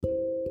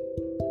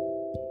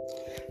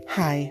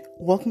Hi,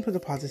 welcome to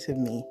The Positive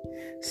Me.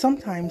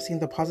 Sometimes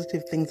seeing the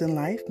positive things in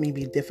life may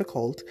be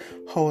difficult.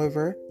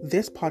 However,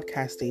 this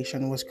podcast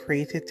station was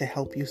created to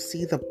help you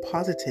see the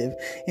positive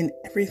in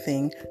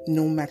everything,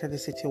 no matter the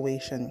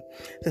situation.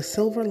 The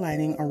silver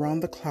lining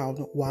around the cloud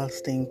while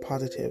staying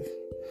positive.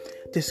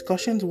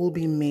 Discussions will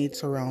be made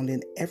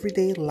surrounding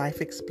everyday life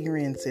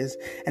experiences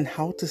and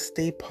how to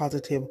stay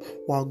positive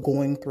while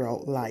going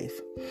throughout life.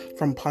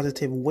 From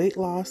positive weight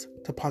loss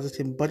to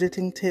positive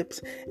budgeting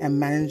tips and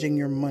managing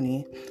your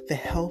money the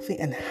healthy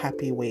and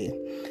happy way.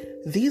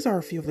 These are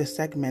a few of the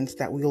segments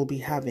that we will be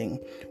having.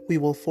 We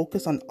will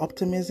focus on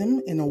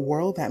optimism in a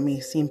world that may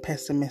seem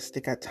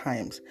pessimistic at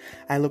times.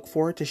 I look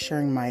forward to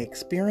sharing my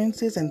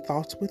experiences and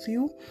thoughts with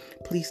you.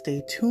 Please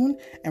stay tuned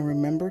and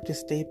remember to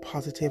stay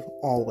positive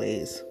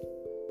always.